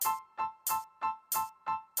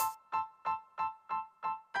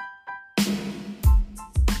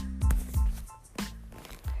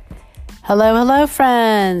Hello, hello,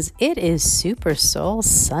 friends. It is Super Soul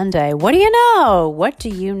Sunday. What do you know? What do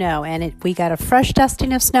you know? And we got a fresh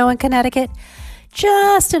dusting of snow in Connecticut,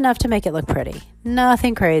 just enough to make it look pretty.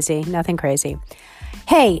 Nothing crazy, nothing crazy.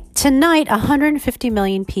 Hey, tonight, 150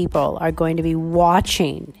 million people are going to be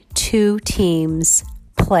watching two teams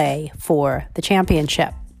play for the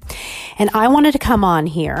championship. And I wanted to come on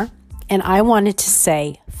here and I wanted to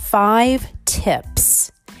say 5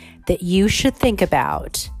 tips that you should think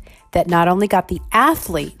about that not only got the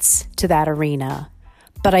athletes to that arena,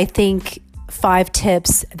 but I think 5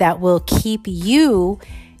 tips that will keep you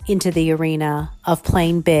into the arena of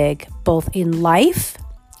playing big, both in life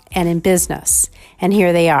and in business. And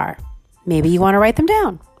here they are. Maybe you want to write them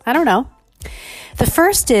down. I don't know. The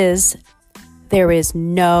first is there is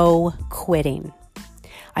no quitting.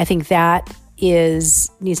 I think that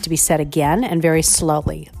needs to be said again and very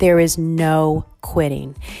slowly. There is no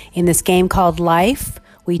quitting. In this game called life,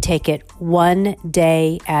 we take it one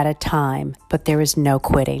day at a time, but there is no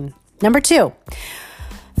quitting. Number 2,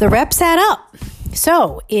 the reps add up.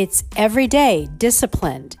 So it's every day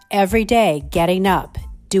disciplined, every day getting up,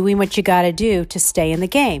 doing what you got to do to stay in the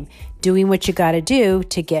game, doing what you got to do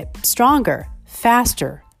to get stronger,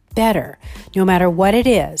 faster, better, no matter what it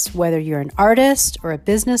is, whether you're an artist or a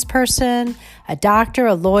business person, a doctor,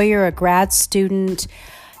 a lawyer, a grad student,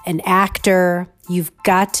 an actor. You've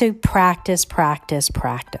got to practice, practice,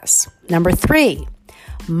 practice. Number 3,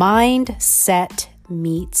 mindset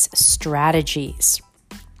meets strategies.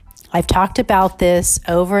 I've talked about this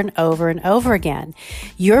over and over and over again.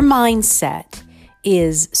 Your mindset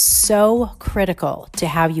is so critical to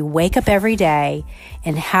how you wake up every day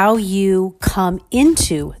and how you come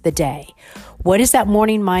into the day. What is that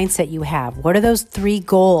morning mindset you have? What are those 3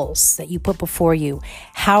 goals that you put before you?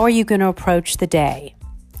 How are you going to approach the day?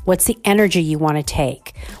 What's the energy you want to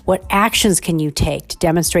take? What actions can you take to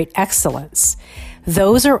demonstrate excellence?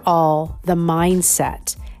 Those are all the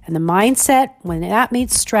mindset. And the mindset, when that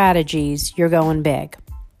meets strategies, you're going big.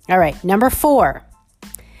 All right, number 4.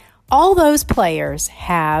 All those players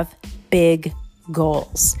have big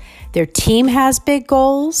goals. Their team has big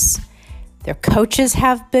goals. Their coaches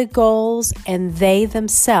have big goals. And they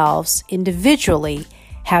themselves individually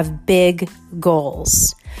have big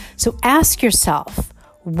goals. So ask yourself,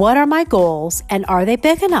 what are my goals and are they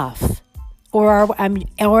big enough? Or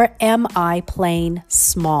am I playing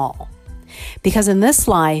small? Because in this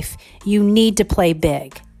life, you need to play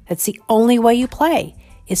big. That's the only way you play,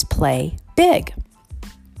 is play big.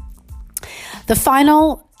 The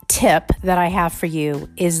final tip that I have for you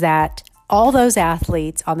is that all those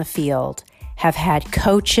athletes on the field have had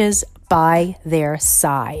coaches by their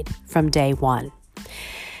side from day one.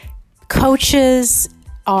 Coaches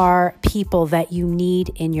are people that you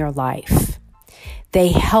need in your life. They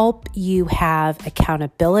help you have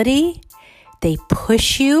accountability. They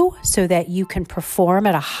push you so that you can perform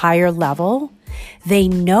at a higher level. They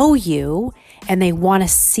know you and they want to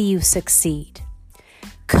see you succeed.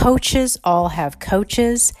 Coaches all have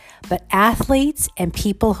coaches, but athletes and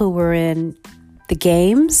people who were in the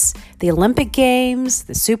games, the Olympic Games,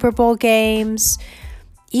 the Super Bowl games,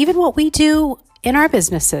 even what we do in our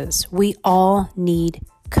businesses, we all need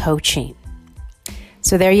coaching.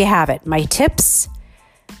 So there you have it. My tips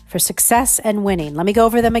for success and winning. Let me go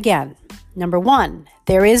over them again. Number 1,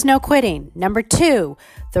 there is no quitting. Number 2,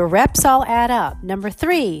 the reps all add up. Number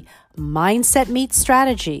 3, mindset meets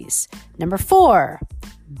strategies. Number 4,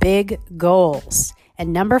 big goals.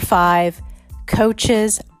 And number 5,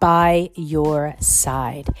 coaches by your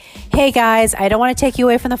side. Hey guys, I don't want to take you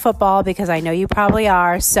away from the football because I know you probably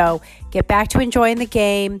are. So get back to enjoying the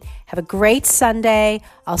game. Have a great Sunday.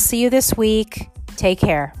 I'll see you this week. Take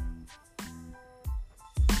care.